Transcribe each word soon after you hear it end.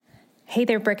Hey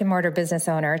there, brick and mortar business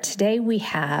owner. Today we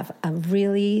have a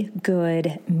really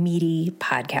good, meaty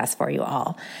podcast for you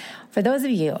all. For those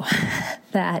of you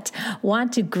that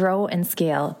want to grow and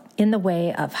scale in the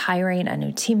way of hiring a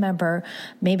new team member,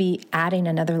 maybe adding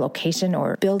another location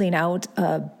or building out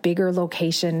a bigger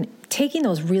location, taking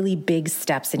those really big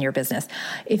steps in your business.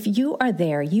 If you are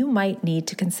there, you might need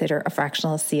to consider a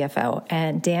fractional CFO,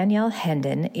 and Danielle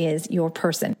Hendon is your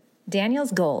person.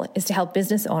 Danielle's goal is to help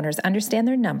business owners understand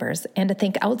their numbers and to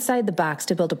think outside the box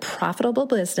to build a profitable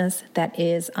business that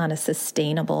is on a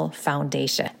sustainable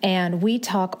foundation. And we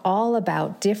talk all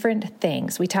about different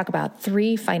things. We talk about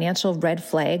 3 financial red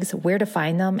flags, where to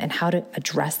find them and how to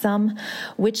address them,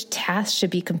 which tasks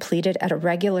should be completed at a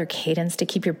regular cadence to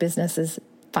keep your business's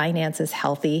finances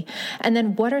healthy, and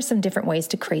then what are some different ways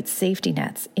to create safety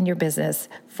nets in your business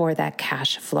for that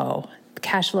cash flow.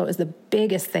 Cash flow is the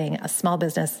biggest thing a small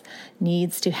business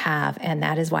needs to have, and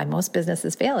that is why most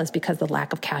businesses fail, is because of the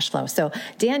lack of cash flow. So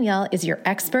Danielle is your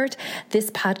expert.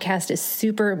 This podcast is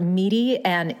super meaty,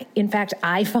 and in fact,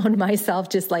 I found myself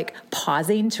just like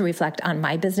pausing to reflect on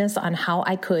my business, on how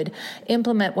I could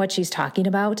implement what she's talking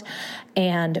about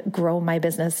and grow my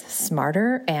business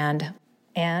smarter and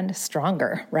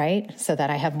stronger, right? So that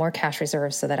I have more cash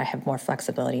reserves, so that I have more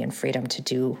flexibility and freedom to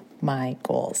do my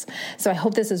goals. So I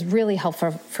hope this is really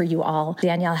helpful for you all.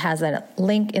 Danielle has a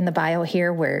link in the bio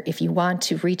here where if you want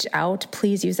to reach out,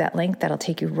 please use that link. That'll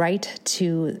take you right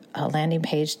to a landing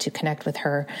page to connect with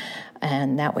her.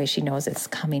 And that way she knows it's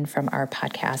coming from our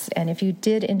podcast. And if you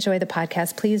did enjoy the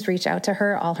podcast, please reach out to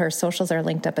her. All her socials are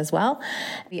linked up as well.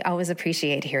 We always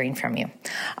appreciate hearing from you.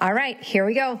 All right, here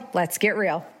we go. Let's get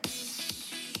real.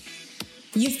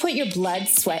 You've put your blood,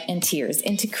 sweat, and tears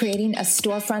into creating a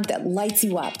storefront that lights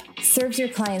you up, serves your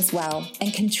clients well,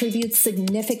 and contributes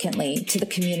significantly to the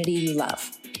community you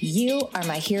love. You are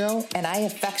my hero, and I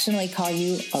affectionately call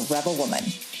you a rebel woman.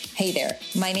 Hey there,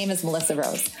 my name is Melissa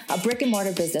Rose, a brick and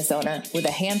mortar business owner with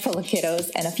a handful of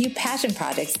kiddos and a few passion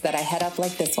projects that I head up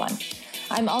like this one.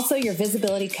 I'm also your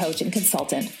visibility coach and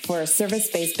consultant for a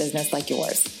service-based business like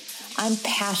yours. I'm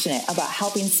passionate about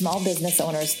helping small business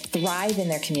owners thrive in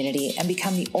their community and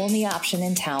become the only option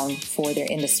in town for their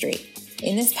industry.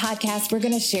 In this podcast, we're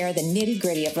going to share the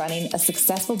nitty-gritty of running a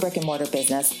successful brick and mortar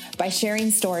business by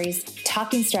sharing stories,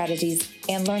 talking strategies,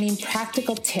 and learning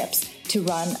practical tips to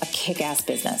run a kick-ass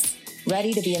business.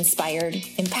 Ready to be inspired,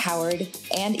 empowered,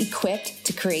 and equipped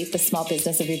to create the small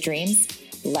business of your dreams?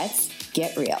 Let's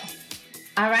get real.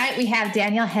 All right, we have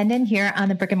Danielle Hendon here on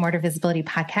the Brick and Mortar Visibility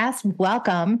Podcast.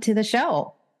 Welcome to the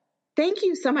show. Thank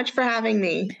you so much for having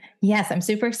me. Yes, I'm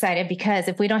super excited because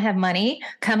if we don't have money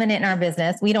coming in our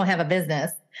business, we don't have a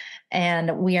business,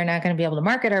 and we are not going to be able to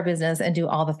market our business and do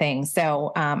all the things.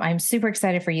 So I'm super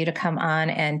excited for you to come on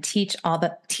and teach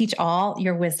all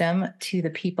your wisdom to the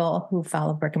people who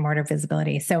follow brick and mortar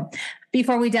visibility. So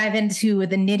before we dive into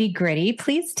the nitty gritty,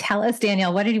 please tell us,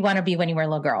 Danielle, what did you want to be when you were a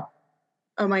little girl?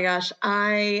 Oh my gosh.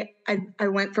 I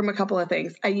went from a couple of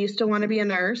things. I used to want to be a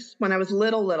nurse. When I was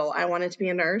little, I wanted to be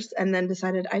a nurse, and then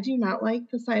decided I do not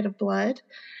like the sight of blood.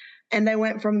 And I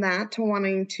went from that to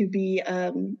wanting to be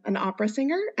an opera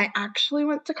singer. I actually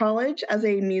went to college as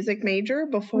a music major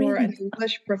before an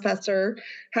English professor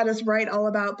had us write all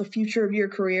about the future of your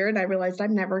career. And I realized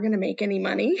I'm never going to make any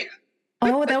money.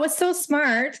 Oh, that was so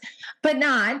smart, but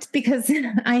not, because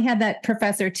I had that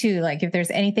professor too. Like, if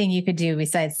there's anything you could do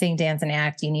besides sing, dance, and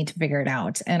act, you need to figure it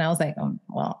out. And I was like, oh,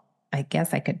 well, I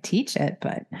guess I could teach it,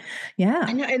 but yeah.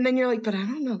 I know. And then you're like, but I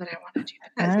don't know that I want to do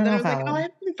that. So then I was like, oh, I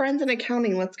have some friends in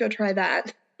accounting. Let's go try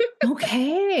that.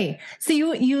 Okay. So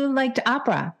you liked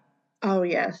opera. Oh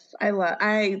yes. I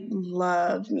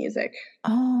love music.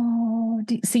 Oh,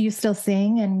 so you still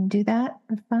sing and do that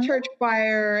for fun? Church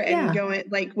choir and going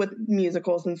like with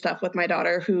musicals and stuff with my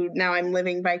daughter, who now I'm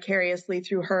living vicariously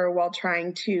through her while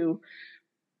trying to,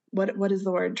 what is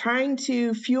the word? Trying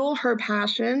to fuel her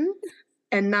passion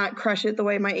and not crush it the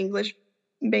way my English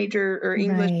major or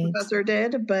English professor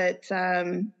did. But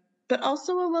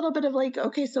also a little bit of like,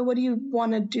 okay, so what do you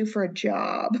want to do for a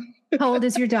job? How old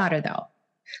is your daughter though?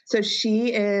 So she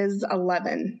is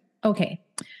 11. Okay.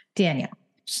 Danielle,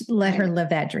 let her live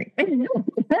that dream. And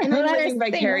I'm living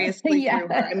vicariously through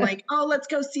her. I'm like, oh, let's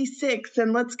go see Six,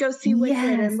 and let's go see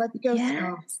Wicked, and let's go.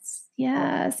 Yes.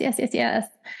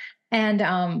 And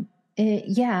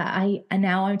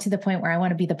now I'm to the point where I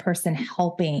want to be the person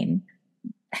helping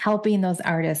those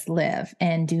artists live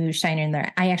and do shining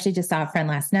there. I actually just saw a friend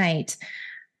last night.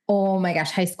 Oh my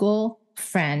gosh, high school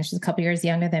friend. She's a couple years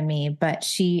younger than me, but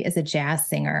she is a jazz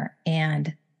singer.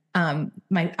 And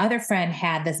my other friend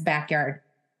had this backyard,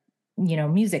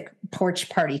 music porch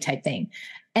party type thing.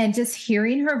 And just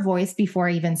hearing her voice before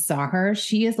I even saw her,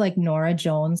 she is like Nora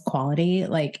Jones quality.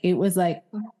 Like it was like,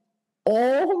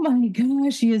 oh my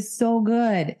gosh, she is so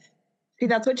good. See,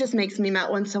 that's what just makes me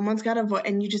melt when someone's got a voice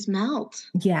and you just melt.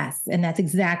 Yes. And that's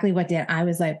exactly what did. I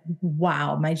was like,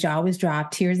 wow, my jaw was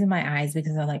dropped, tears in my eyes,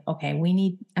 because I'm like, okay,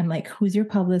 I'm like, who's your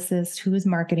publicist? Who is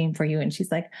marketing for you? And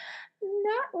she's like,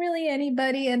 not really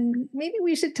anybody. And maybe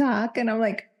we should talk. And I'm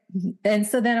like, and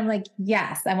so then I'm like,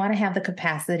 yes, I want to have the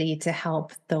capacity to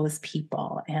help those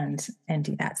people and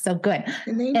do that. So good.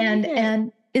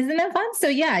 And isn't that fun? So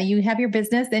yeah, you have your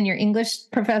business and your English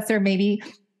professor maybe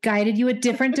guided you a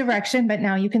different direction, but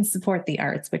now you can support the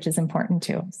arts, which is important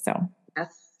too. So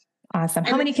yes. Awesome.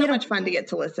 How many kiddos? So much fun to get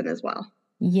to listen as well.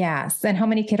 Yes. And how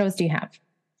many kiddos do you have?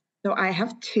 So I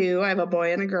have 2. I have a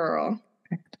boy and a girl.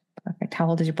 Perfect. How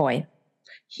old is your boy?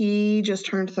 He just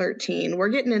turned 13. We're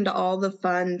getting into all the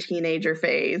fun teenager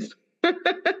phase.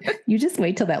 You just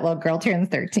wait till that little girl turns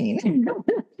 13.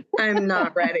 I'm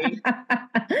not ready.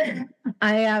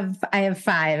 I have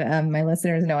 5. My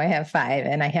listeners know I have 5,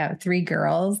 and I have 3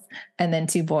 girls and then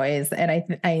 2 boys. And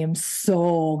I am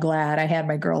so glad I had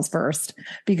my girls first,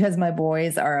 because my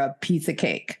boys are a piece of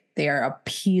cake. They are a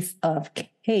piece of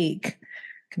cake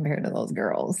compared to those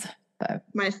girls. But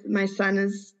my son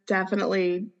is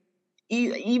definitely,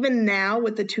 even now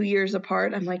with the 2 years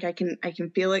apart, I'm like, I can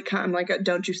feel it come. I'm like,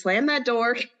 don't you slam that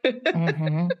door.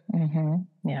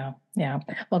 Yeah.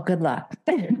 Well, good luck.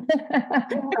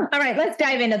 All right, let's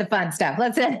dive into the fun stuff.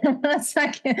 Let's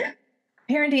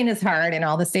parenting is hard in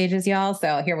all the stages, y'all.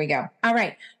 So here we go. All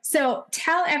right. So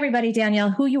tell everybody,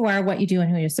 Danielle, who you are, what you do, and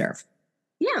who you serve.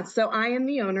 Yeah. So I am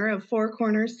the owner of Four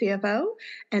Corners CFO,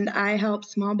 and I help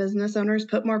small business owners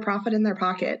put more profit in their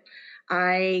pocket.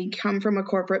 I come from a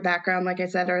corporate background. Like I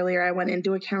said earlier, I went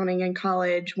into accounting in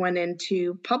college, went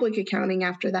into public accounting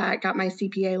after that, got my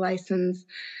CPA license,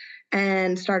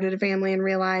 and started a family and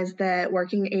realized that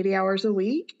working 80 hours a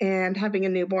week and having a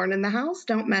newborn in the house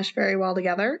don't mesh very well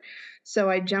together. So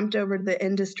I jumped over to the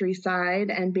industry side,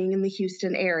 and being in the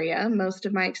Houston area, most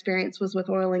of my experience was with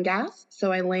oil and gas.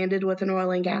 So I landed with an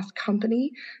oil and gas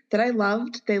company that I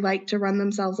loved. They liked to run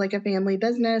themselves like a family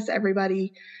business.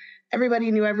 Everybody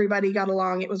knew everybody, got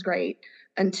along. It was great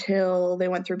until they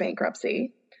went through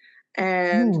bankruptcy.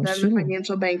 And then the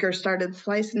financial bankers started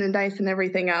slicing and dicing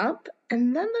everything up.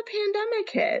 And then the pandemic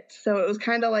hit. So it was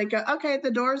kind of like, okay,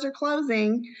 the doors are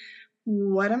closing.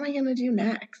 What am I going to do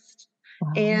next?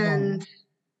 Wow. And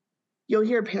you'll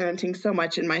hear parenting so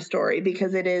much in my story,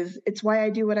 because it's why I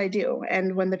do what I do.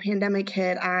 And when the pandemic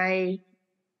hit, I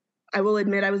will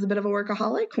admit I was a bit of a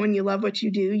workaholic. When you love what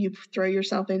you do, you throw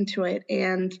yourself into it.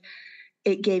 And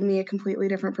it gave me a completely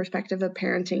different perspective of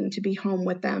parenting, to be home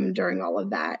with them during all of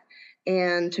that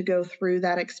and to go through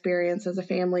that experience as a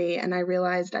family. And I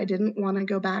realized I didn't want to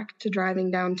go back to driving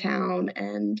downtown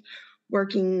and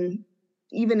working,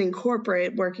 even in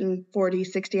corporate, working 40,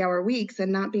 60-hour weeks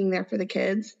and not being there for the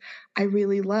kids. I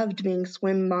really loved being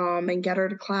swim mom and get her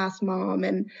to class mom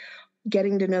and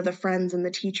getting to know the friends and the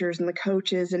teachers and the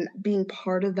coaches and being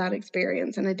part of that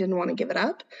experience. And I didn't want to give it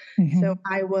up. Mm-hmm. So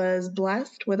I was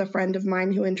blessed with a friend of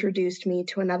mine who introduced me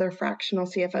to another fractional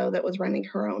CFO that was running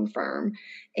her own firm.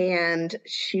 And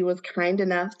she was kind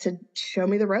enough to show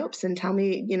me the ropes and tell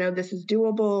me, this is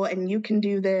doable and you can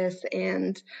do this.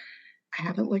 And I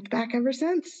haven't looked back ever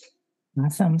since.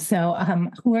 Awesome. So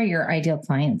who are your ideal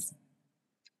clients?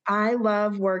 I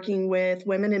love working with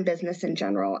women in business in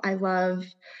general. I love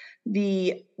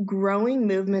the growing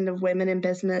movement of women in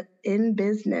business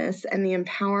and the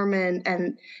empowerment.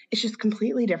 And it's just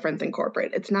completely different than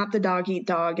corporate. It's not the dog eat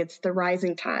dog. It's the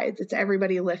rising tides. It's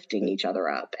everybody lifting each other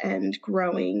up and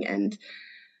growing. And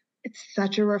it's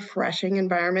such a refreshing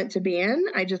environment to be in.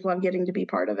 I just love getting to be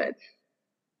part of it.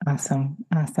 Awesome.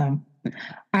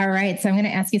 All right. So I'm going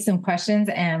to ask you some questions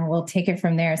and we'll take it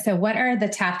from there. So what are the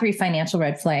top 3 financial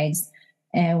red flags,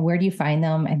 and where do you find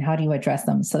them and how do you address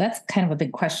them? So that's kind of a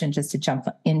big question just to jump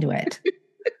into it.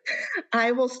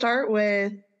 I will start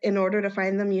with, in order to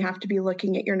find them, you have to be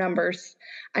looking at your numbers.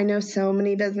 I know so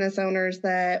many business owners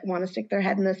that want to stick their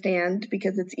head in the sand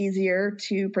because it's easier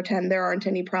to pretend there aren't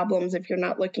any problems if you're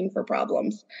not looking for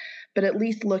problems. But at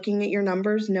least looking at your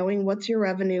numbers, knowing what's your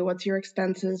revenue, what's your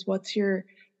expenses, what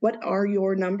are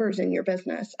your numbers in your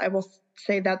business. I will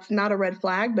say that's not a red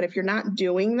flag, but if you're not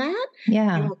doing that,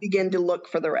 you will begin to look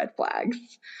for the red flags.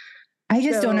 I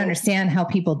just don't understand how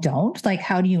people don't. Like,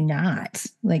 how do you not?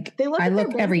 Like, I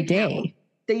look every day.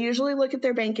 They usually look at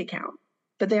their bank account,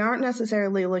 but they aren't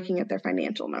necessarily looking at their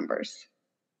financial numbers.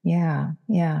 Yeah.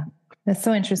 That's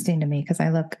so interesting to me because I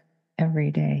look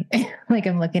every day. Like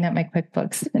I'm looking at my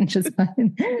QuickBooks and just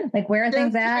like, where are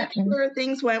things at? Make sure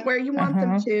things went where you want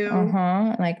them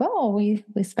to. Like, oh, we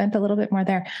spent a little bit more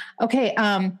there. Okay.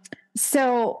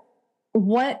 So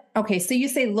you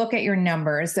say, look at your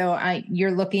numbers. So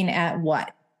you're looking at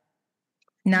what?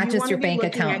 Not just your bank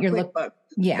account. You're looking.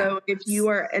 Yeah. So if you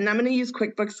are, and I'm going to use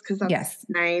QuickBooks because that's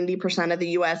 90% of the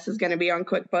US is going to be on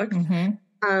QuickBooks.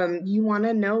 Mm-hmm. You want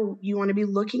to be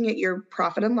looking at your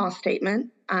profit and loss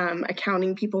statement.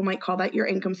 Accounting people might call that your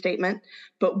income statement,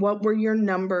 but what were your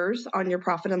numbers on your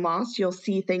profit and loss? You'll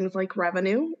see things like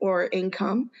revenue or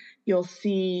income. You'll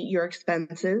see your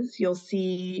expenses. You'll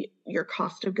see your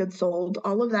cost of goods sold.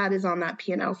 All of that is on that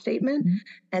P&L statement. Mm-hmm.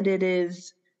 And it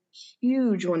is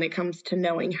huge when it comes to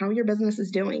knowing how your business is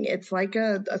doing. It's like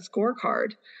a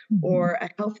scorecard or a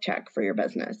health check for your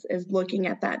business is looking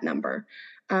at that number.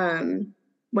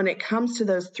 When it comes to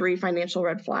those 3 financial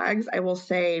red flags, I will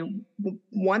say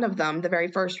one of them, the very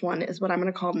first one, is what I'm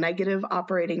going to call negative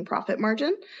operating profit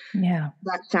margin. Yeah.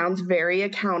 That sounds very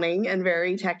accounting and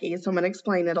very techy, so I'm going to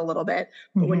explain it a little bit.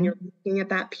 But when you're looking at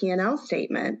that P&L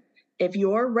statement, if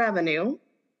your revenue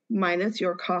minus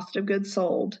your cost of goods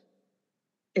sold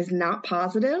is not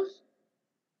positive,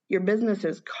 your business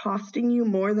is costing you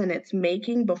more than it's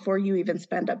making before you even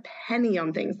spend a penny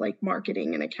on things like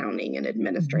marketing and accounting and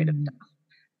administrative stuff.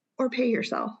 Or pay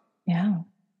yourself. Yeah.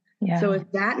 So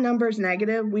if that number is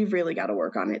negative, we've really got to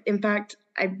work on it. In fact,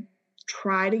 I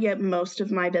try to get most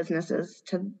of my businesses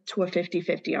to a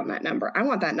 50-50 on that number. I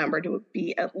want that number to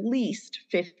be at least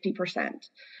 50%.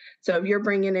 So if you're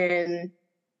bringing in,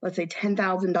 let's say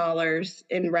 $10,000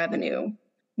 in revenue,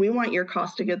 we want your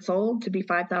cost of goods sold to be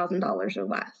 $5,000 or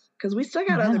less because we still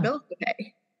got other bills to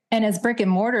pay. And as brick and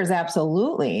mortars,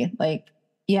 absolutely.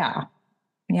 Yeah.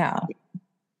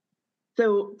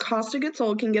 So cost of goods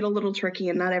sold can get a little tricky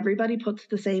and not everybody puts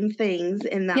the same things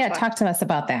in that. Yeah. Talk to us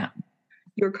about that.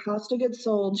 Your cost of goods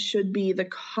sold should be the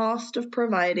cost of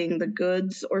providing the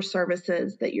goods or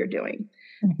services that you're doing.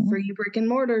 Mm-hmm. For you brick and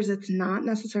mortars, it's not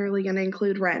necessarily going to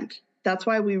include rent. That's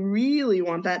why we really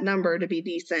want that number to be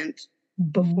decent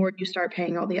before you start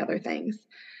paying all the other things.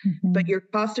 Mm-hmm. But your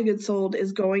cost of goods sold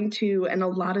is going to, and a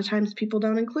lot of times people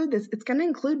don't include this, it's going to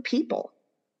include people.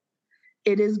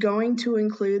 It is going to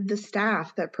include the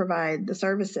staff that provide the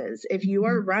services. If you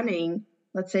are running,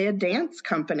 let's say, a dance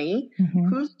company,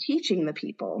 who's teaching the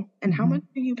people and how much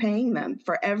are you paying them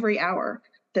for every hour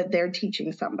that they're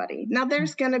teaching somebody? Now,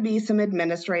 there's going to be some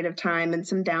administrative time and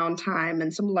some downtime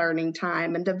and some learning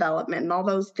time and development and all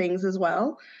those things as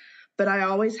well. But I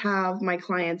always have my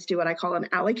clients do what I call an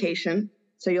allocation.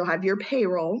 So you'll have your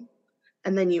payroll,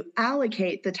 and then you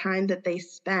allocate the time that they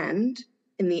spend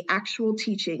in the actual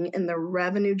teaching and the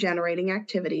revenue generating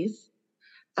activities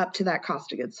up to that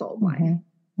cost of goods sold line.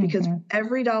 Because for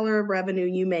every dollar of revenue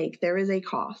you make, there is a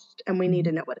cost, and we need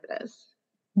to know what it is.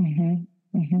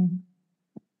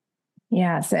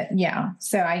 Yeah.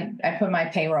 So I put my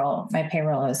payroll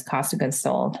is cost of goods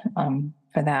sold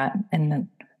for that. And then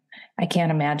I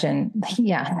can't imagine.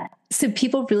 Yeah. So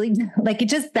people really it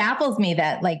just baffles me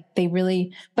that they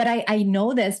really, but I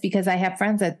know this because I have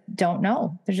friends that don't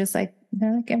know. They're like,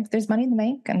 if there's money in the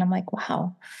bank. And I'm like,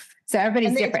 wow. So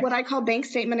everybody's different. It's what I call bank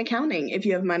statement accounting. If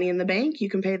you have money in the bank, you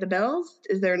can pay the bills.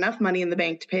 Is there enough money in the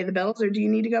bank to pay the bills, or do you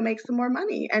need to go make some more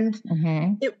money? And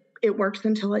it works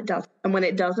until it doesn't. And when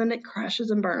it doesn't, it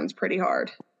crashes and burns pretty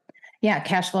hard. Yeah,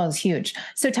 cash flow is huge.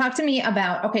 So talk to me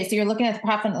about, so you're looking at the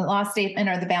profit and loss statement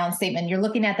or the balance statement. You're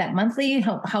looking at that monthly.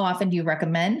 How often do you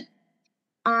recommend?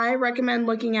 I recommend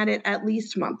looking at it at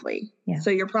least monthly. Yeah. So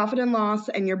your profit and loss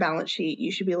and your balance sheet,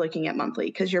 you should be looking at monthly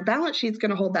because your balance sheet's going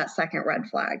to hold that second red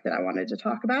flag that I wanted to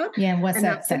talk about. Yeah, and what's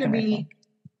that second red flag?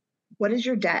 What is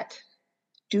your debt?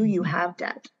 Do you have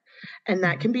debt? And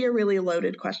that can be a really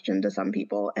loaded question to some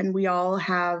people. And we all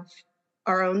have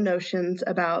our own notions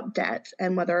about debt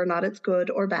and whether or not it's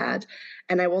good or bad.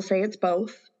 And I will say it's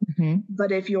both.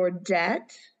 But if your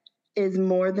debt is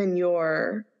more than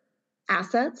your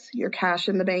assets, your cash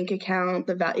in the bank account,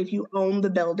 if you own the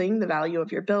building, the value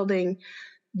of your building,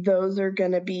 those are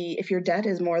going to be, if your debt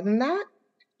is more than that,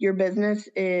 your business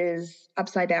is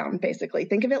upside down, basically.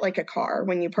 Think of it like a car.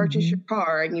 When you purchase your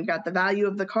car and you've got the value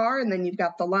of the car and then you've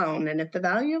got the loan. And if the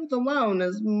value of the loan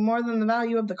is more than the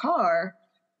value of the car,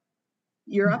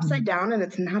 you're upside down and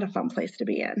it's not a fun place to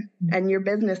be in. And your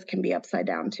business can be upside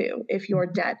down too if your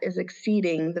debt is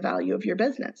exceeding the value of your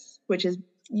business, which is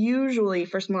usually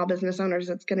for small business owners,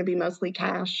 it's going to be mostly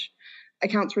cash,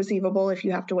 accounts receivable if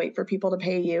you have to wait for people to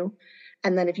pay you,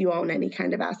 and then if you own any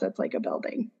kind of assets like a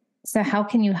building. So how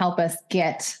can you help us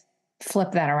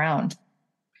flip that around?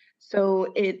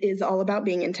 So it is all about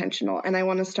being intentional. And I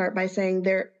want to start by saying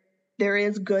there there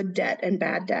is good debt and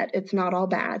bad debt. It's not all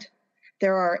bad.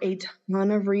 There are a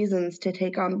ton of reasons to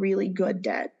take on really good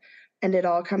debt. And it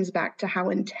all comes back to how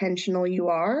intentional you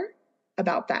are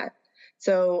about that.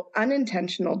 So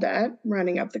unintentional debt,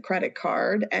 running up the credit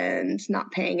card and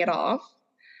not paying it off,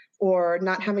 or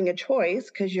not having a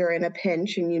choice because you're in a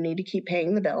pinch and you need to keep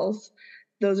paying the bills,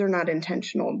 those are not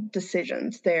intentional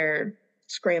decisions. They're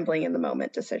scrambling in the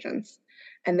moment decisions,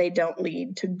 and they don't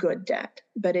lead to good debt.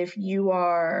 But if you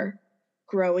are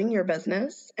growing your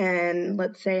business and,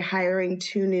 let's say, hiring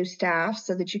 2 new staff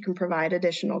so that you can provide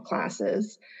additional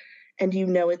classes, and you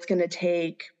know it's going to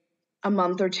take a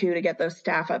month or 2 to get those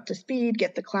staff up to speed,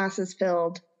 get the classes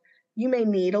filled, you may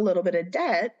need a little bit of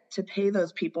debt to pay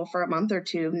those people for a month or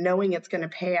 2, knowing it's going to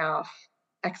pay off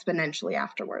exponentially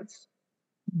afterwards.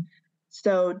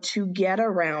 So to get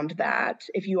around that,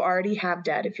 if you already have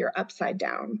debt, if you're upside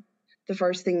down, the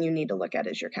first thing you need to look at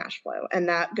is your cash flow. And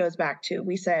that goes back to,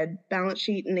 we said balance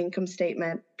sheet and income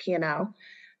statement, P&L,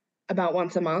 about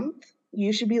once a month.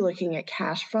 You should be looking at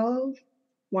cash flow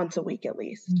once a week at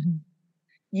least. Mm-hmm.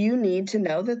 You need to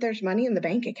know that there's money in the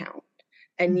bank account.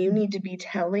 And you need to be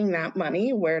telling that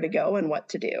money where to go and what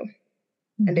to do.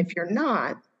 Mm-hmm. And if you're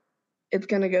not, it's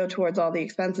going to go towards all the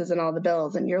expenses and all the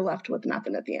bills, and you're left with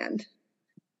nothing at the end.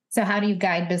 So how do you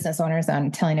guide business owners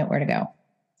on telling it where to go?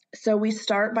 So we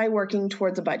start by working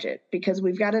towards a budget, because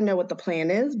we've got to know what the plan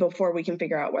is before we can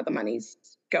figure out where the money's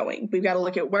going. We've got to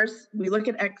look at we look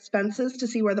at expenses to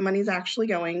see where the money's actually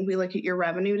going. We look at your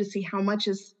revenue to see how much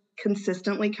is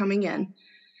consistently coming in.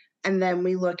 And then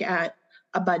we look at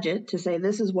a budget to say,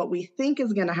 this is what we think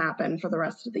is going to happen for the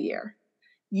rest of the year.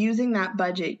 Using that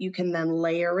budget, you can then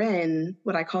layer in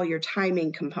what I call your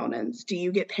timing components. Do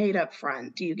you get paid up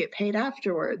front? Do you get paid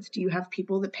afterwards? Do you have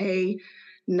people that pay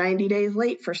 90 days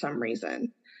late for some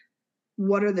reason?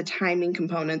 What are the timing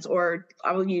components? Or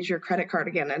I will use your credit card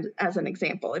again as an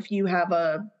example. If you have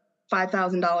a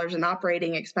 $5,000 in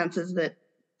operating expenses that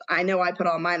I know I put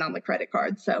all mine on the credit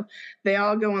card, so they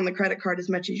all go on the credit card as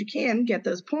much as you can, get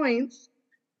those points.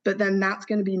 But then that's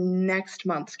going to be next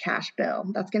month's cash bill.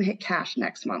 That's going to hit cash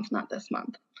next month, not this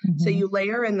month. Mm-hmm. So you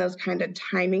layer in those kind of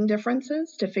timing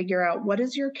differences to figure out, what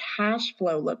does your cash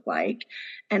flow look like?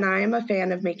 And I am a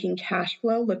fan of making cash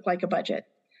flow look like a budget.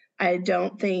 I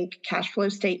don't think cash flow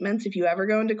statements, if you ever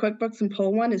go into QuickBooks and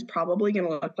pull one, is probably going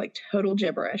to look like total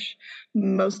gibberish.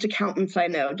 Most accountants I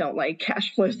know don't like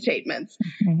cash flow statements.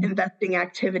 Mm-hmm. Investing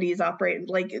activities operate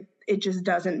like it just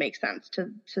doesn't make sense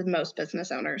to most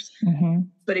business owners. Mm-hmm.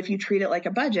 But if you treat it like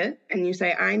a budget and you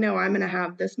say, I know I'm going to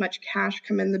have this much cash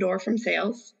come in the door from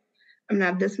sales, I'm going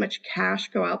to have this much cash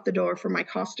go out the door for my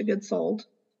cost of goods sold,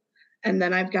 and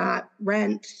then I've got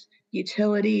rent,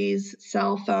 utilities,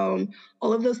 cell phone,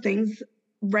 all of those things.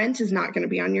 Rent is not going to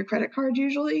be on your credit card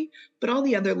usually, but all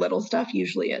the other little stuff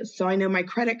usually is. So I know my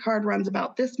credit card runs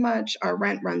about this much, our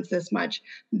rent runs this much.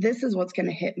 This is what's going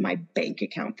to hit my bank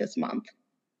account this month.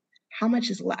 How much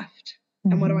is left?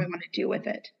 Mm-hmm. And what do I want to do with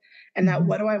it? And that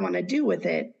what do I want to do with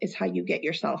it is how you get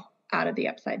yourself out of the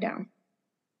upside down.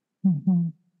 Mm-hmm.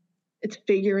 It's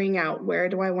figuring out, where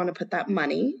do I want to put that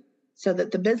money so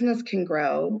that the business can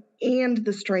grow and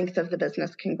the strength of the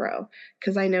business can grow.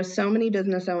 Because I know so many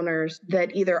business owners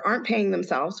that either aren't paying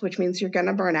themselves, which means you're going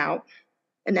to burn out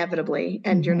inevitably,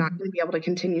 and you're not going to be able to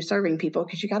continue serving people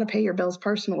because you got to pay your bills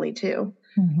personally too.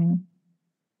 Mm-hmm.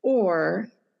 Or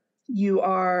you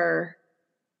are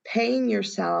paying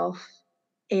yourself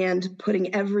and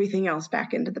putting everything else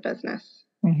back into the business.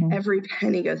 Mm-hmm. Every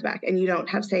penny goes back, and you don't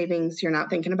have savings. You're not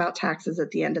thinking about taxes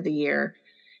at the end of the year.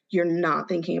 You're not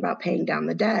thinking about paying down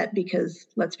the debt, because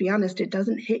let's be honest, debt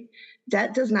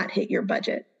does not hit your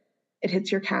budget. It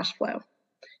hits your cash flow.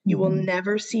 Mm-hmm. You will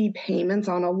never see payments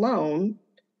on a loan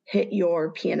hit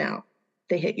your P&L.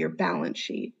 They hit your balance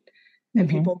sheet. And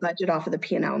people budget off of the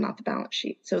P&L, not the balance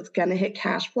sheet. So it's going to hit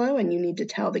cash flow, and you need to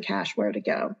tell the cash where to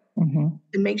go. Mm-hmm.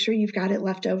 And make sure you've got it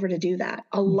left over to do that.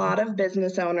 A lot of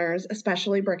business owners,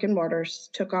 especially brick and mortars,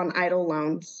 took on idle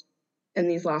loans in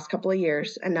these last couple of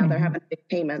years, and now they're having big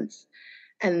payments.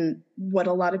 And what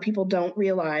a lot of people don't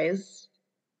realize,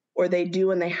 or they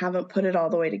do and they haven't put it all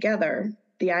the way together,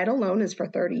 the idle loan is for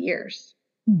 30 years.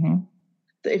 Mm-hmm.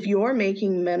 If you're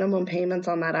making minimum payments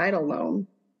on that idle loan,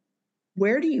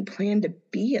 where do you plan to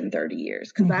be in 30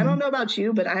 years? Because I don't know about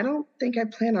you, but I don't think I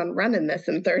plan on running this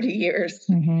in 30 years.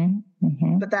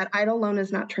 But that idle loan is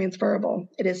not transferable.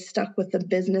 It is stuck with the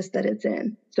business that it's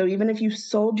in. So even if you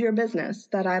sold your business,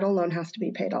 that idle loan has to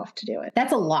be paid off to do it.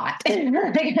 That's a lot.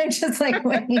 I'm just like,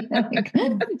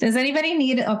 does anybody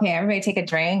need, okay, everybody take a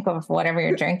drink of whatever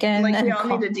you're drinking. Like, we all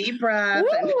need a deep breath.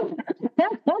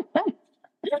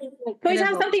 Can we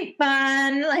have something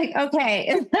fun? Like,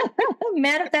 okay,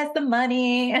 manifest the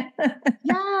money.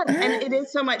 Yeah. And it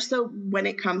is so much. So when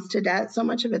it comes to debt, so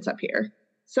much of it's up here.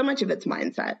 So much of it's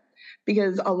mindset.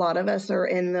 Because a lot of us are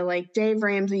in the like, Dave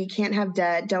Ramsey, you can't have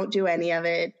debt. Don't do any of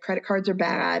it. Credit cards are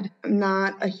bad. I'm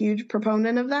not a huge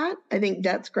proponent of that. I think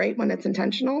debt's great when it's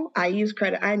intentional. I use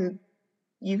credit.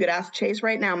 You could ask Chase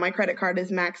right now. My credit card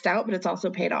is maxed out, but it's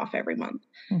also paid off every month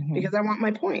because I want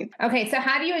my points. Okay. So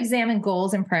how do you examine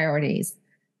goals and priorities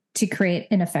to create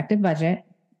an effective budget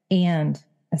and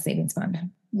a savings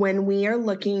fund? When we are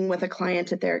looking with a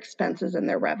client at their expenses and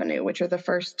their revenue, which are the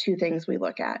first two things we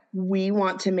look at, we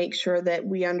want to make sure that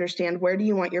we understand, where do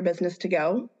you want your business to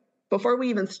go? Before we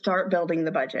even start building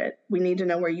the budget, we need to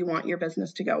know where you want your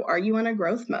business to go. Are you in a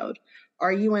growth mode?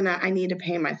 Are you in a I need to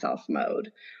pay myself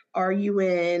mode? Are you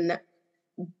in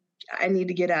I need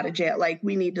to get out of jail? Like,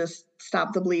 we need to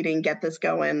stop the bleeding, get this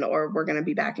going, or we're going to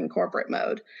be back in corporate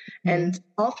mode. And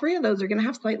all three of those are going to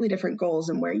have slightly different goals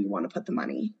and where you want to put the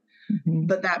money.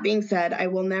 But that being said, I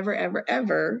will never, ever,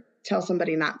 ever tell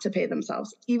somebody not to pay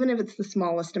themselves, even if it's the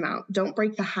smallest amount. Don't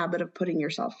break the habit of putting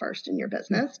yourself first in your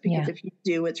business, because if you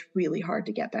do, it's really hard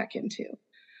to get back into.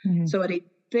 So at a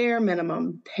bare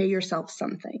minimum, pay yourself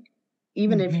something,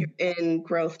 even if you're in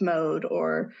growth mode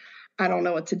or I don't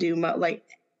know what to do. Like,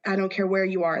 I don't care where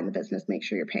you are in the business, make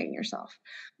sure you're paying yourself.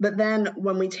 But then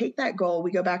when we take that goal,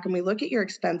 we go back and we look at your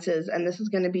expenses. And this is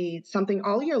going to be something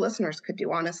all your listeners could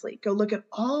do, honestly. Go look at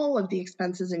all of the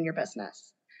expenses in your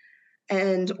business.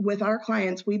 And with our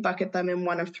clients, we bucket them in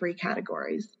one of three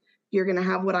categories. You're going to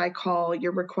have what I call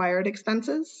your required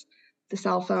expenses, the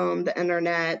cell phone, the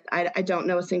internet. I don't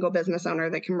know a single business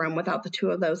owner that can run without the two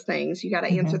of those things. You got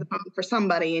to answer the phone for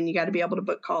somebody, and you got to be able to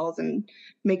book calls and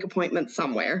make appointments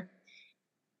somewhere.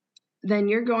 Then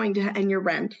you're going to, and your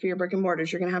rent for your brick and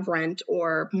mortars, you're going to have rent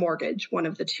or mortgage. One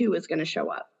of the two is going to show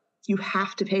up. You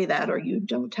have to pay that or you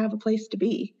don't have a place to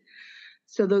be.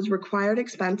 So those required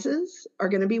expenses are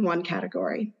going to be one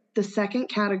category. The second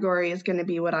category is going to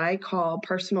be what I call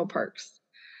personal perks.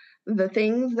 The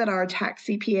things that our tax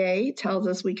CPA tells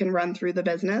us we can run through the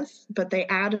business, but they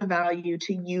add a value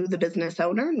to you, the business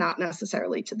owner, not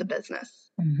necessarily to the business.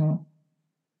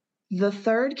 The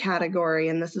third category,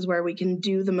 and this is where we can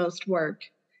do the most work,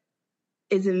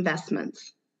 is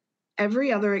investments.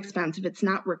 Every other expense, if it's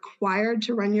not required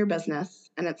to run your business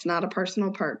and it's not a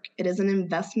personal perk, it is an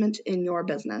investment in your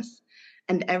business.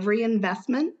 And every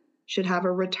investment should have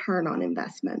a return on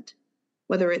investment,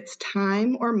 whether it's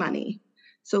time or money.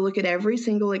 So look at every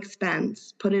single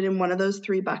expense, put it in one of those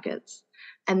three buckets.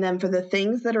 And then for the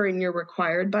things that are in your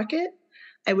required bucket,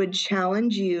 I would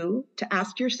challenge you to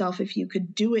ask yourself if you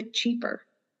could do it cheaper.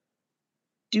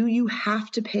 Do you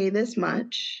have to pay this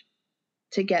much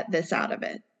to get this out of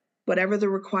it? Whatever the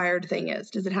required thing is,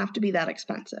 does it have to be that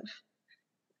expensive?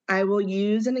 I will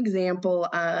use an example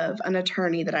of an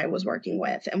attorney that I was working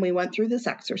with, and we went through this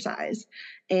exercise,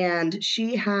 and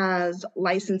she has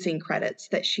licensing credits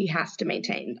that she has to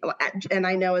maintain. And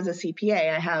I know as a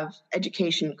CPA, I have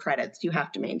education credits you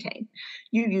have to maintain.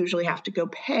 You usually have to go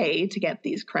pay to get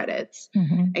these credits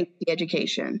and the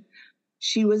education.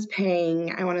 She was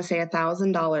paying, I want to say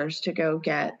 $1,000 to go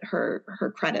get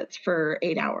her credits for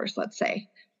 8 hours, let's say.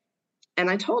 And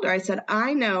I told her, I said,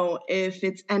 I know if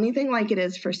it's anything like it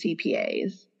is for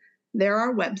CPAs, there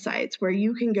are websites where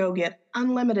you can go get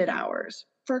unlimited hours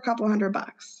for a couple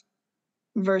 $100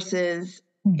 versus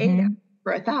 8 hours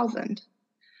for $1,000.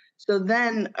 So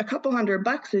then a couple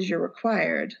 $100 is your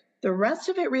required. The rest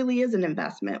of it really is an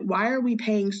investment. Why are we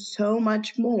paying so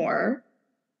much more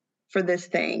for this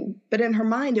thing? But in her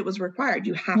mind, it was required.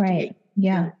 You have to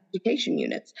get education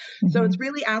units. So it's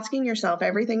really asking yourself,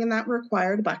 everything in that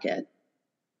required bucket,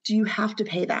 do you have to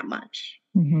pay that much?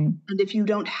 And if you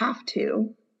don't have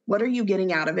to, what are you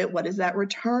getting out of it? What is that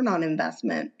return on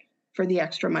investment for the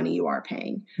extra money you are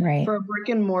paying? For a brick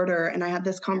and mortar, and I had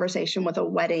this conversation with a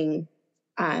wedding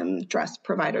dress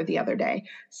provider the other day.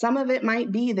 Some of it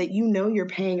might be that you know you're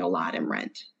paying a lot in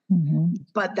rent,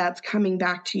 but that's coming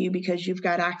back to you because you've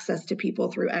got access to people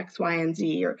through X, Y, and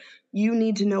Z, or you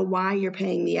need to know why you're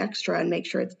paying the extra and make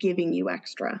sure it's giving you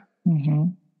extra.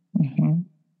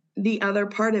 The other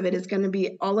part of it is going to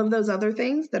be all of those other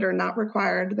things that are not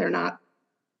required. They're not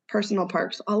personal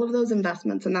perks, all of those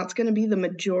investments. And that's going to be the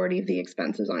majority of the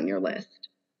expenses on your list.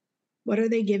 What are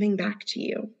they giving back to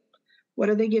you? What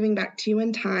are they giving back to you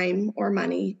in time or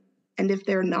money? And if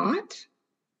they're not,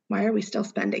 why are we still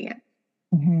spending it?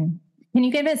 Can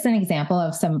you give us an example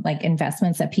of some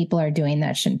investments that people are doing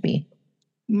that shouldn't be?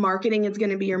 Marketing is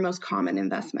going to be your most common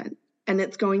investment. and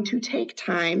it's going to take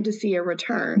time to see a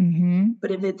return.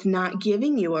 But if it's not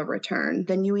giving you a return,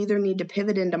 then you either need to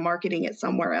pivot into marketing it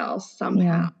somewhere else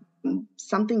somehow,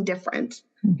 something different,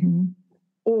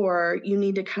 or you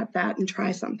need to cut that and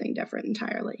try something different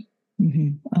entirely.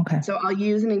 Okay. So I'll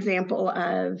use an example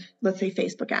of, let's say,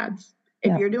 Facebook ads.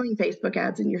 If you're doing Facebook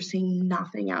ads and you're seeing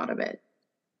nothing out of it,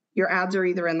 your ads are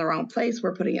either in the wrong place,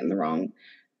 we're putting it in the wrong.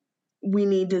 We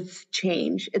need to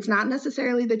change. It's not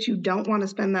necessarily that you don't want to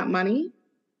spend that money.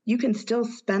 You can still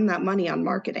spend that money on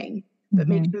marketing, but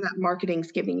make sure that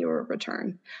marketing's giving you a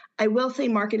return. I will say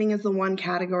marketing is the one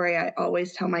category I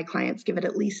always tell my clients, give it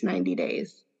at least 90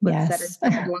 days. Set a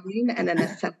deadline and an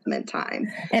assessment time.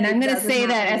 And I'm going to say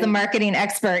that as a marketing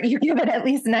expert, you give it at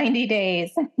least 90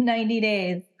 days. 90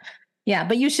 days. Yeah,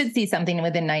 but you should see something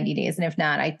within 90 days. And if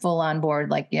not, I full on board,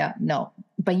 like, no.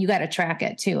 But you got to track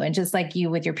it too. And just like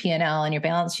you with your P&L and your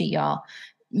balance sheet, y'all,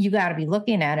 you got to be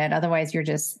looking at it. Otherwise,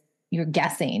 you're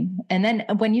guessing. And then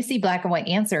when you see black and white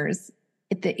answers,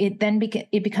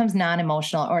 it becomes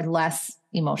non-emotional or less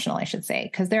emotional, I should say,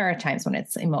 because there are times when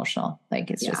it's emotional.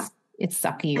 Like it's just, it's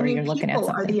sucky, or you're looking at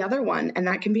something. People are the other one, and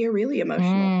that can be a really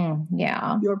emotional.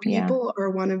 Your people are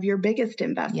one of your biggest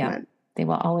investments. They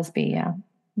will always be.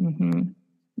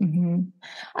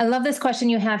 I love this question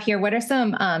you have here. What are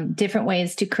some different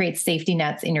ways to create safety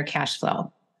nets in your cash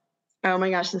flow? Oh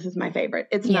my gosh, this is my favorite.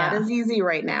 It's not as easy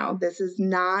right now. This is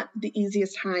not the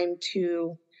easiest time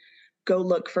to go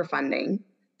look for funding.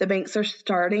 The banks are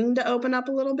starting to open up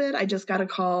a little bit. I just got a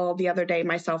call the other day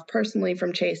myself personally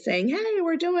from Chase saying, hey,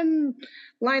 we're doing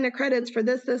line of credits for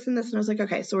this, this, and this. And I was like,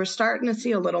 okay, so we're starting to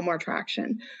see a little more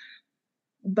traction.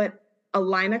 But a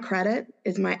line of credit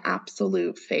is my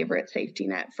absolute favorite safety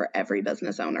net for every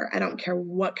business owner. I don't care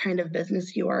what kind of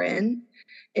business you are in.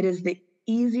 It is the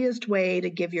easiest way to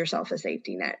give yourself a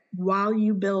safety net while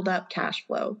you build up cash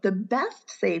flow. The best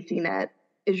safety net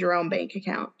is your own bank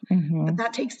account. But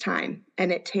that takes time,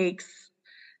 and it takes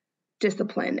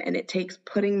discipline, and it takes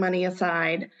putting money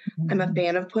aside. I'm a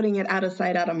fan of putting it out of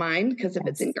sight, out of mind, because if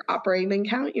it's in your operating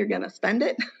account, you're going to spend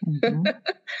it.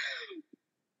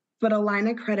 But a line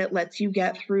of credit lets you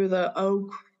get through the, oh,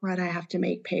 crud, I have to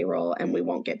make payroll and we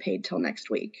won't get paid till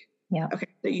next week. Okay.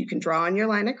 So you can draw on your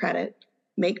line of credit,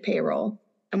 make payroll.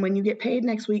 And when you get paid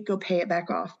next week, go pay it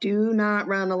back off. Do not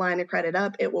run a line of credit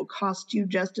up. It will cost you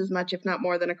just as much, if not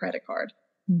more, than a credit card.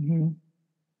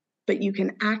 But you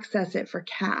can access it for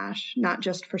cash, not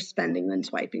just for spending and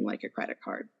swiping like a credit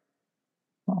card.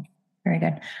 Well, very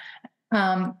good.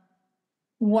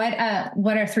 What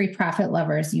are 3 profit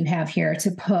levers you have here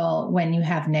to pull when you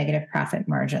have negative profit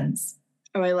margins?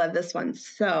 Oh, I love this one.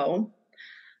 So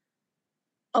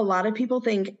a lot of people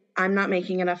think I'm not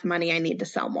making enough money. I need to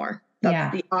sell more.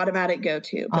 That's the automatic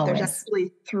go-to. But there's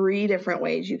actually 3 different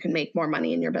ways you can make more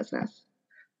money in your business.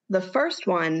 The first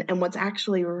one, and what's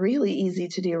actually really easy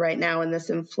to do right now in this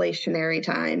inflationary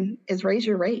time, is raise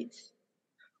your rates.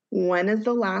 When is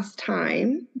the last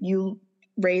time you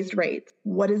raised rates?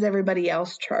 What is everybody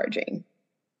else charging?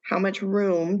 How much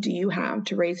room do you have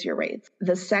to raise your rates?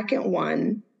 The second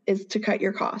one is to cut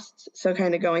your costs. So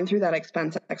kind of going through that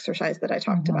expense exercise that I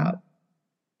talked about.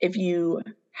 If you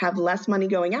have less money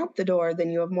going out the door, then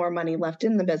you have more money left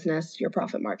in the business, your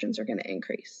profit margins are going to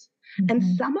increase. And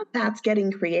some of that's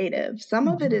getting creative. Some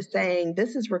of it is saying,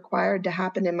 this is required to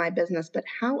happen in my business, but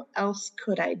how else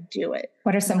could I do it?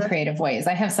 What are some creative ways?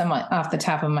 I have some off the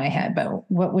top of my head, but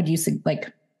what would you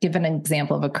like? Give an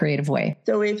example of a creative way.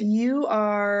 So if you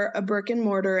are a brick and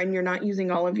mortar and you're not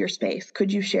using all of your space,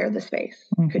 could you share the space?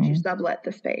 Could you sublet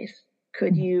the space?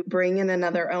 Could you bring in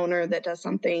another owner that does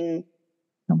something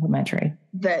complementary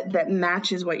that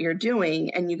matches what you're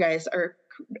doing, and you guys are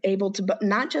able to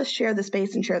not just share the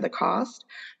space and share the cost,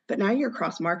 but now you're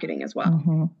cross marketing as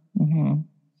well.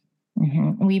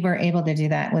 We were able to do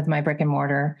that with my brick and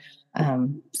mortar.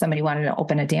 Somebody wanted to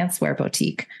open a dancewear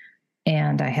boutique,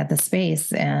 and I had the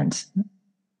space, and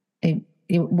it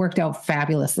worked out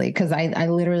fabulously because I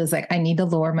literally was like, I need to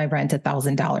lower my rent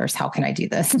 $1,000. How can I do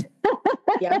this?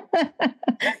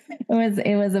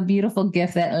 It was a beautiful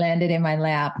gift that landed in my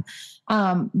lap.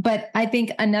 But I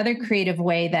think another creative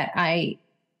way that I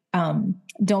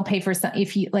don't pay for some,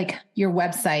 if you like your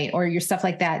website or your stuff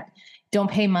like that, don't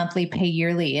pay monthly, pay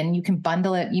yearly, and you can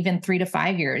bundle it even 3 to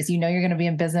 5 years. You know, you're going to be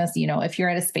in business. You know, if you're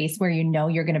at a space where you know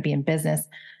you're going to be in business,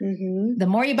 the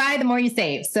more you buy, the more you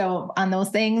save. So on those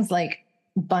things, like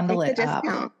bundle it up.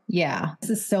 Yeah. This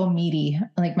is so meaty.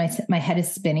 Like my head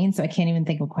is spinning, so I can't even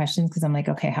think of questions because I'm like,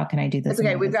 okay, how can I do this? That's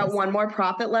okay. We've got one more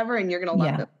profit lever and you're going to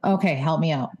love it. Okay. Help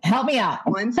me out.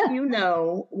 Once you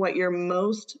know what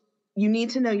you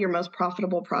need to know your most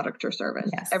profitable product or service.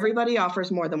 Yes. Everybody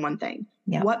offers more than one thing.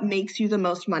 Yep. What makes you the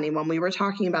most money? When we were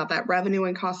talking about that revenue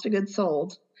and cost of goods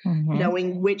sold,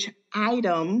 knowing which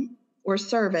item or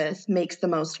service makes the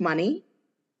most money,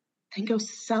 then go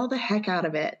sell the heck out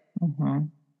of it.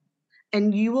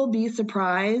 And you will be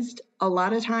surprised. A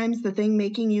lot of times the thing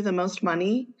making you the most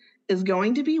money is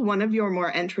going to be one of your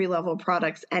more entry-level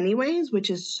products anyways, which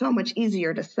is so much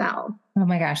easier to sell. Oh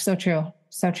my gosh. So true.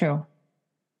 So true.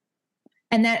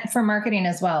 And that for marketing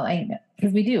as well,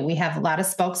 because we have a lot of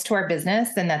spokes to our business,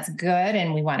 and that's good.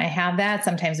 And we want to have that.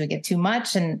 Sometimes we get too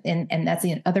much, and that's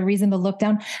the other reason to look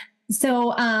down.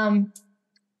 So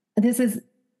this is,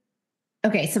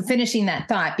 okay. So finishing that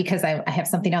thought, because I have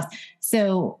something else.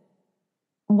 So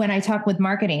when I talk with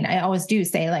marketing, I always do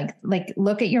say like,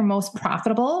 look at your most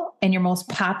profitable and your most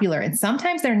popular. And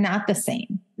sometimes they're not the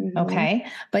same. Okay.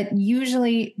 But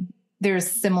usually there's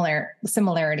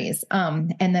similarities.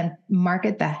 And then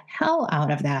market the hell out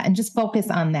of that and just focus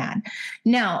on that.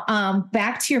 Now,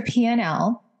 back to your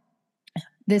P&L.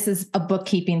 This is a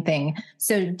bookkeeping thing.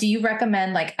 So do you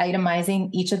recommend like itemizing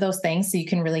each of those things so you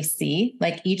can really see,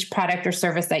 like, each product or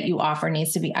service that you offer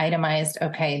needs to be itemized?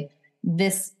 Okay,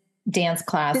 this dance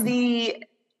class.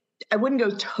 I wouldn't go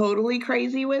totally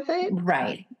crazy with it.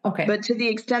 Right. Okay. But to the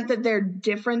extent that they're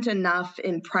different enough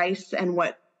in price and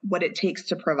what it takes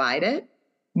to provide it,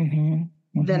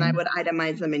 then I would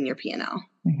itemize them in your P&L.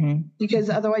 Because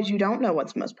otherwise you don't know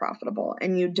what's most profitable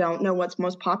and you don't know what's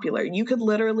most popular. You could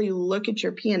literally look at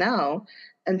your P&L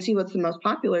and see what's the most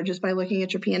popular just by looking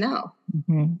at your P&L.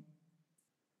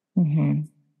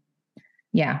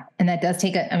 Yeah. And that does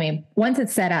take once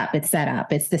it's set up, it's set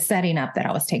up. It's the setting up that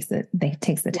always takes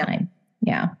the time.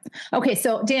 Yeah. Okay.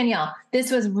 So Danielle,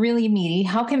 this was really meaty.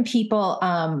 How can people,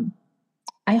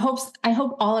 I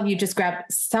hope all of you just grab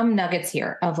some nuggets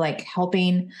here of like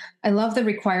helping. I love the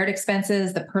required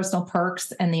expenses, the personal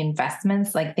perks, and the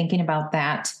investments, like thinking about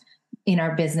that in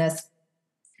our business,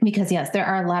 because yes, there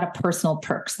are a lot of personal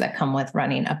perks that come with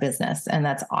running a business, and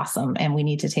that's awesome. And we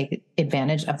need to take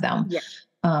advantage of them. Yeah.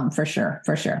 For sure.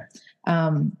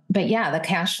 But yeah, the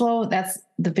cash flow, that's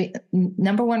the big,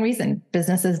 number one reason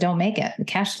businesses don't make it, the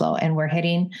cash flow. And we're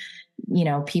hitting,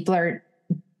 people are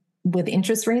with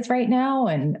interest rates right now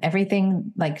and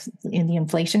everything, like in the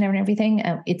inflation and everything.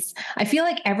 I feel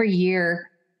like every year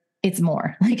it's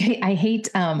more like, I hate,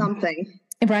 something,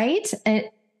 right.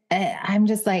 I'm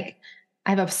just like,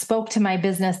 I've spoke to my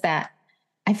business that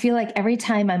I feel like every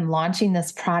time I'm launching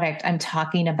this product, I'm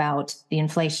talking about the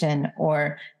inflation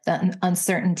or the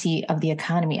uncertainty of the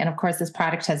economy. And of course, this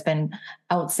product has been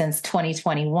out since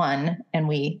 2021 and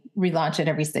we relaunch it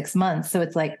every 6 months. So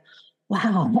it's like,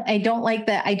 wow, I don't like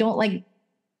that. I don't like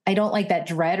that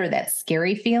dread or that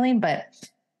scary feeling, but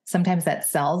sometimes that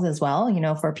sells as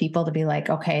well, for people to be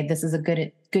like, okay, this is a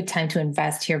good time to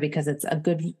invest here because it's a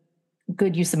good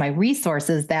use of my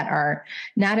resources that are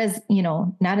not as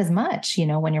much,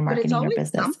 when you're marketing your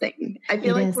business. Something. I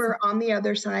feel like we're on the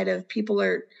other side of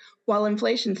while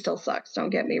inflation still sucks,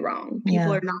 don't get me wrong.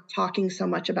 People are not talking so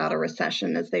much about a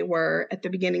recession as they were at the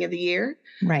beginning of the year.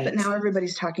 Right. But now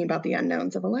everybody's talking about the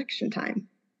unknowns of election time.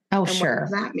 Oh, and sure. What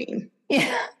does that mean?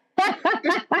 Yeah. My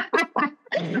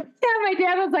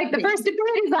dad was like, the first debate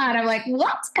is on. I'm like,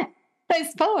 what? I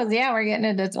suppose. Yeah, we're getting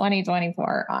into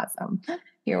 2024. Awesome.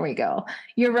 Here we go.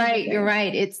 You're right. You're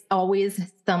right. It's always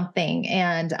something.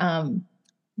 And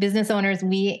business owners,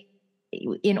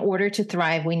 in order to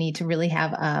thrive, we need to really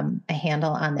have a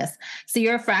handle on this. So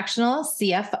you're a fractional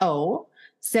CFO.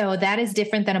 So that is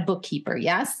different than a bookkeeper.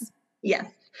 Yes? Yes.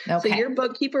 Okay. So your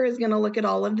bookkeeper is going to look at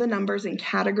all of the numbers and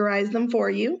categorize them for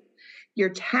you. Your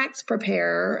tax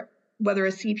preparer, whether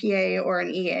a CPA or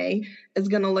an EA, is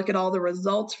going to look at all the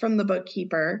results from the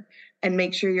bookkeeper and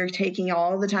make sure you're taking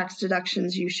all the tax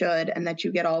deductions you should and that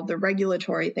you get all the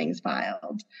regulatory things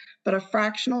filed. But a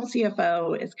fractional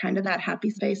CFO is kind of that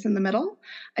happy space in the middle.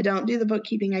 I don't do the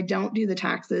bookkeeping. I don't do the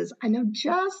taxes. I know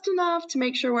just enough to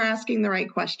make sure we're asking the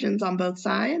right questions on both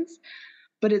sides.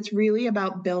 But it's really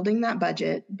about building that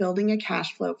budget, building a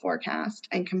cash flow forecast,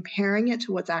 and comparing it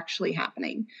to what's actually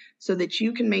happening so that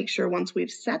you can make sure once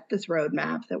we've set this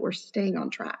roadmap that we're staying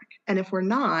on track. And if we're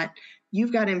not,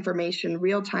 you've got information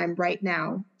real time right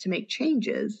now to make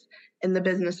changes in the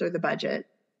business or the budget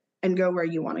and go where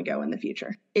you want to go in the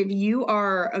future. If you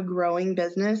are a growing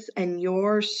business and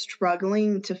you're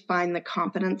struggling to find the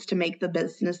confidence to make the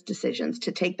business decisions,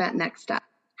 to take that next step,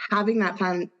 having that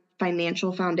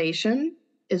financial foundation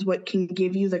is what can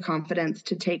give you the confidence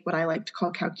to take what I like to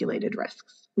call calculated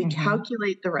risks. We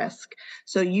calculate the risk.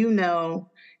 So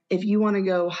if you want to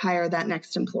go hire that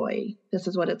next employee, this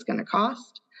is what it's going to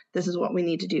cost. This is what we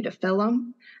need to do to fill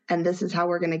them. And this is how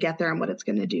we're going to get there and what it's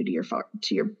going to do to your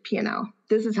P&L.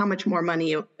 This is how much more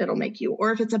money it'll make you.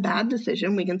 Or if it's a bad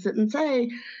decision, we can sit and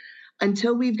say,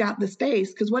 until we've got the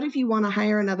space, because what if you want to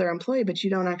hire another employee, but you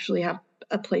don't actually have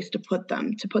a place to put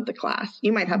them, to put the class?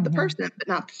 You might have the person, but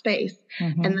not the space.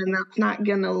 And then that's not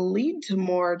going to lead to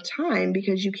more time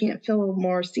because you can't fill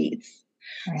more seats.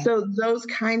 Right. So those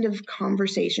kind of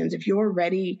conversations, if you're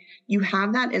ready, you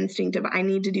have that instinct of, I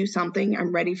need to do something,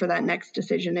 I'm ready for that next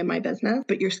decision in my business,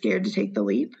 but you're scared to take the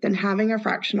leap, then having a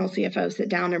fractional CFO sit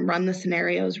down and run the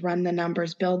scenarios, run the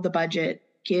numbers, build the budget,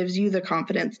 gives you the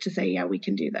confidence to say, yeah, we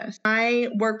can do this. I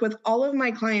work with all of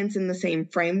my clients in the same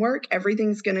framework.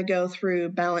 Everything's going to go through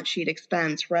balance sheet,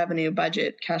 expense, revenue,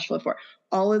 budget, cash flow, for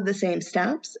all of the same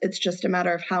steps. It's just a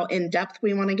matter of how in-depth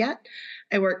we want to get.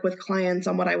 I work with clients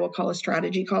on what I will call a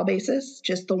strategy call basis,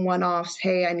 just the one-offs.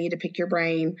 Hey, I need to pick your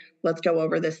brain. Let's go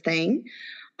over this thing.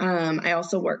 I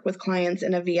also work with clients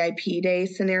in a VIP day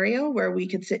scenario where we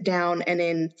could sit down and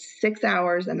in 6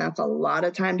 hours, and that's a lot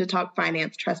of time to talk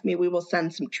finance. Trust me, we will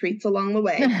send some treats along the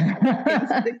way.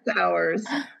 In 6 hours,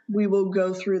 we will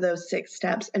go through those 6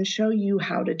 steps and show you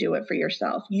how to do it for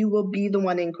yourself. You will be the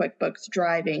one in QuickBooks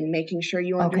driving, making sure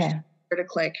you understand where to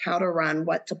click, how to run,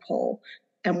 what to pull,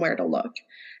 and where to look.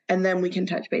 And then we can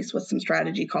touch base with some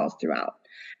strategy calls throughout.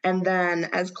 And then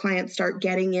as clients start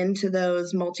getting into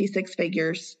those multi-6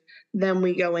 figures, then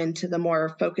we go into the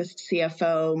more focused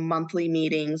CFO monthly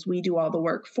meetings. We do all the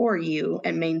work for you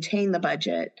and maintain the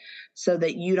budget so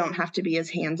that you don't have to be as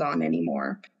hands-on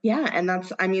anymore. Yeah. And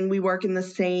we work in the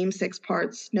same 6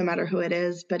 parts, no matter who it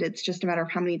is, but it's just a matter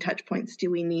of how many touch points do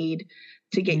we need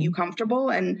to get you comfortable.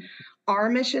 And our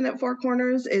mission at Four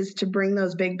Corners is to bring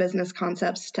those big business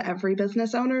concepts to every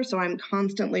business owner. So I'm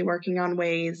constantly working on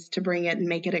ways to bring it and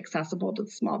make it accessible to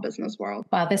the small business world.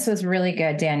 Wow, this was really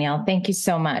good, Danielle. Thank you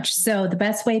so much. So the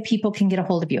best way people can get a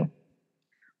hold of you?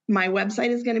 My website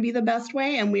is going to be the best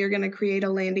way, and we are going to create a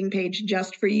landing page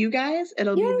just for you guys.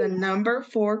 It'll be the number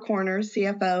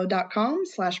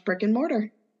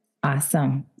 4cornerscfo.com/brick-and-mortar.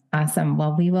 Awesome. Awesome.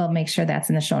 Well, we will make sure that's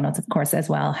in the show notes, of course, as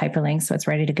well. Hyperlink, so it's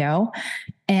ready to go.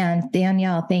 And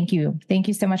Danielle, thank you. Thank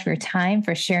you so much for your time,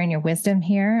 for sharing your wisdom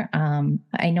here.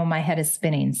 I know my head is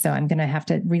spinning, so I'm going to have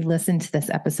to re-listen to this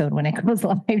episode when it goes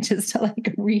live just to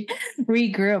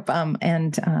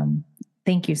regroup.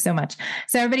 Thank you so much.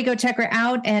 So everybody go check her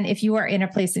out. And if you are in a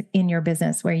place in your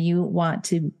business where you want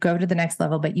to go to the next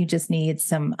level, but you just need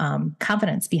some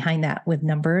confidence behind that with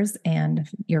numbers and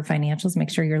your financials,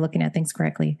 make sure you're looking at things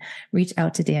correctly. Reach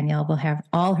out to Danielle. We'll have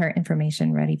all her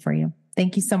information ready for you.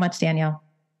 Thank you so much, Danielle.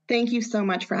 Thank you so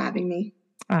much for having me.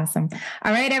 Awesome.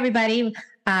 All right, everybody.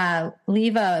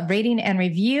 Leave a rating and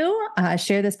review.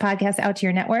 Share this podcast out to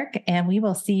your network. And we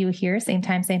will see you here, same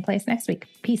time, same place next week.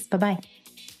 Peace. Bye-bye.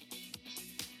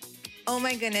 Oh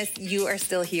my goodness, you are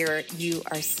still here. You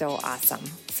are so awesome.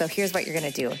 So here's what you're going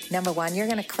to do. Number 1, you're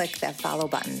going to click that follow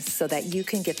button so that you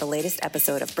can get the latest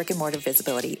episode of Brick and Mortar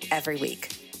Visibility every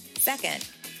week. Second,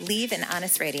 leave an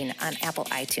honest rating on Apple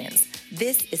iTunes.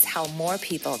 This is how more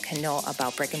people can know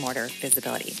about Brick and Mortar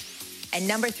Visibility. And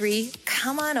number 3,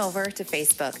 come on over to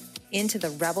Facebook into the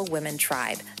Rebel Women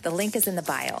Tribe. The link is in the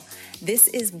bio. This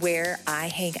is where I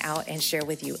hang out and share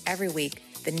with you every week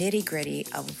the nitty-gritty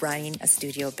of running a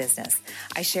studio business.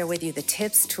 I share with you the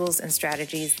tips, tools, and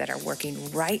strategies that are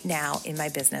working right now in my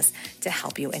business to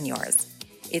help you in yours.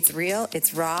 It's real,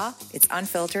 it's raw, it's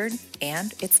unfiltered,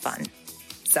 and it's fun.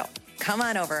 So come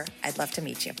on over. I'd love to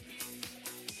meet you.